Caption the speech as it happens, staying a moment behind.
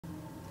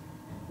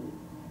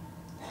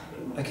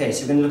Okay,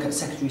 so we're going to look at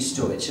secondary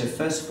storage. So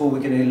first of all, we're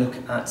going to look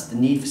at the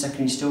need for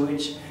secondary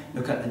storage,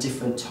 look at the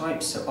different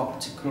types, so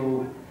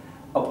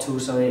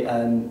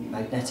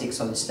magnetic,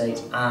 solid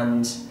state,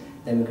 and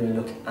then we're going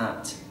to look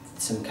at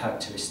some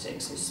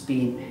characteristics, so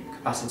speed,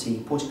 capacity,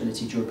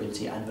 portability,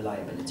 durability, and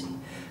reliability.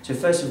 So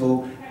first of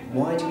all,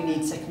 why do we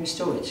need secondary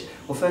storage?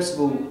 Well, first of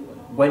all,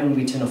 when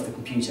we turn off the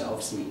computer,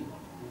 obviously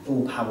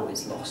all power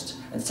is lost,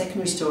 and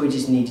secondary storage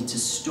is needed to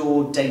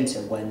store data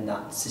when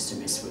that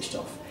system is switched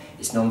off.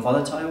 It's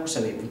non-volatile,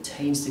 so it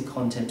retains the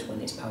content when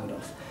it's powered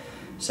off.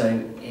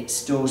 So it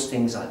stores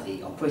things like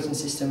the operating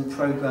system,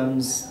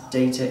 programs,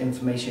 data,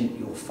 information,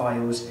 your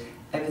files,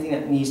 everything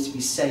that needs to be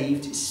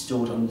saved is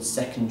stored on the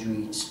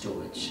secondary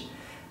storage.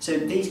 So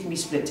these can be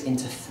split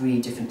into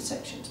three different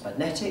sections.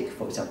 Magnetic,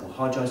 for example,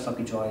 hard drives,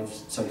 floppy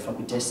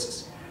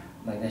disks,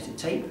 magnetic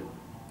tape.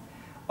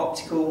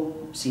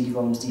 Optical,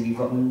 CD-ROMs,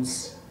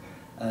 DVD-ROMs,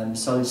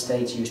 solid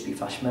state, USB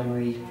flash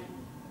memory,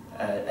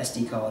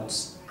 SD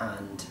cards,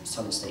 and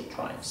solid state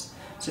drives.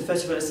 So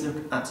first of all, let's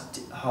look at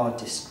hard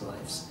disk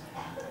drives.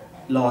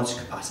 Large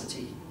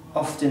capacity.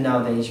 Often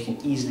nowadays you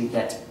can easily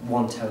get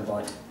 1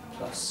 terabyte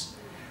plus.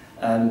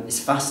 It's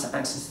fast to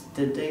access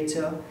the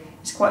data.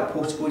 It's quite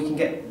portable. You can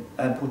get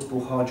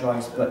portable hard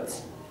drives, but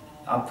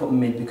I'll put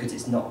them in because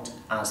it's not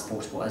as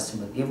portable as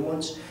some of the other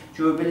ones.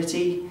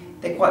 Durability,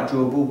 they're quite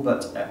durable,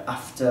 but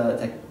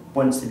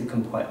once they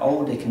become quite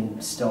old, they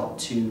can start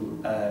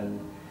to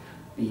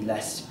be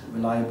less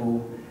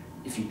reliable.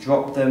 If you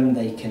drop them,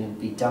 they can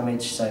be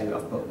damaged, so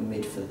I've put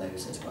mid for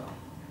those as well.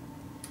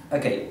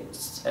 Okay,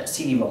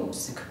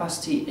 CD-ROMs, the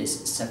capacity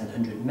is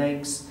 700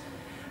 megs.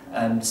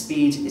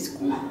 Speed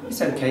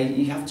is okay,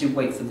 you have to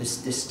wait for this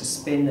disk to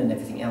spin and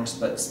everything else,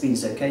 but speed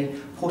is okay.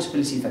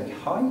 Portability is very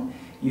high.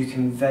 You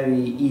can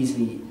very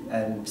easily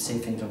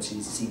save things onto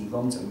these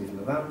CD-ROMs and move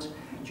them around.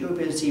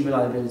 Durability,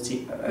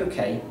 reliability,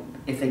 okay.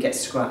 If they get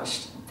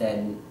scratched,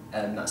 then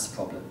that's the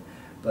problem.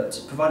 But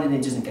provided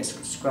it doesn't get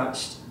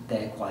scratched,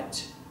 they're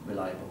quite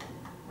reliable.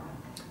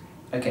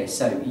 Okay,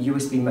 so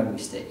USB memory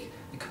stick.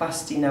 The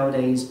capacity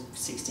nowadays,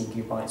 16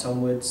 gigabytes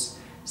onwards.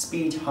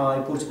 Speed high,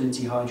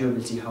 portability high,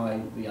 durability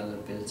high,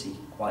 reliability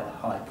quite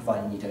high,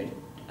 providing you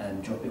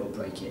don't drop it or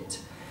break it.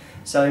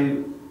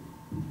 So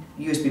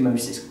USB memory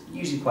sticks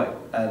usually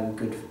quite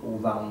good all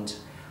round.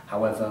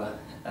 However,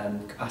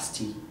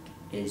 capacity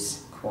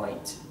is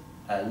quite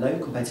low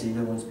compared to the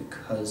other ones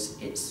because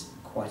it's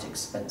quite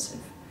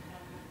expensive.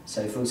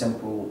 So for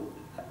example,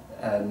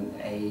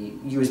 a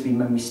USB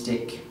memory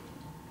stick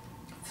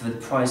for the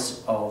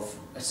price of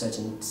a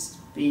certain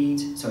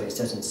a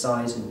certain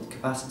size and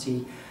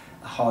capacity,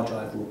 a hard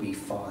drive will be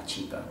far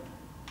cheaper.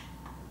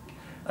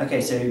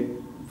 Okay, so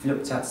we've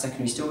looked at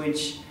secondary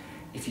storage.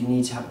 If you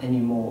need to have any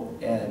more,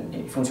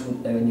 if you want to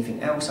know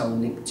anything else, I will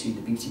link to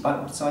the BBC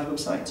Biteside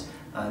website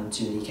and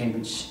to the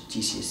Cambridge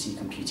GCSE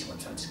computing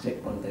website. Just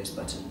click one of those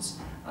buttons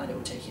and it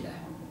will take you there.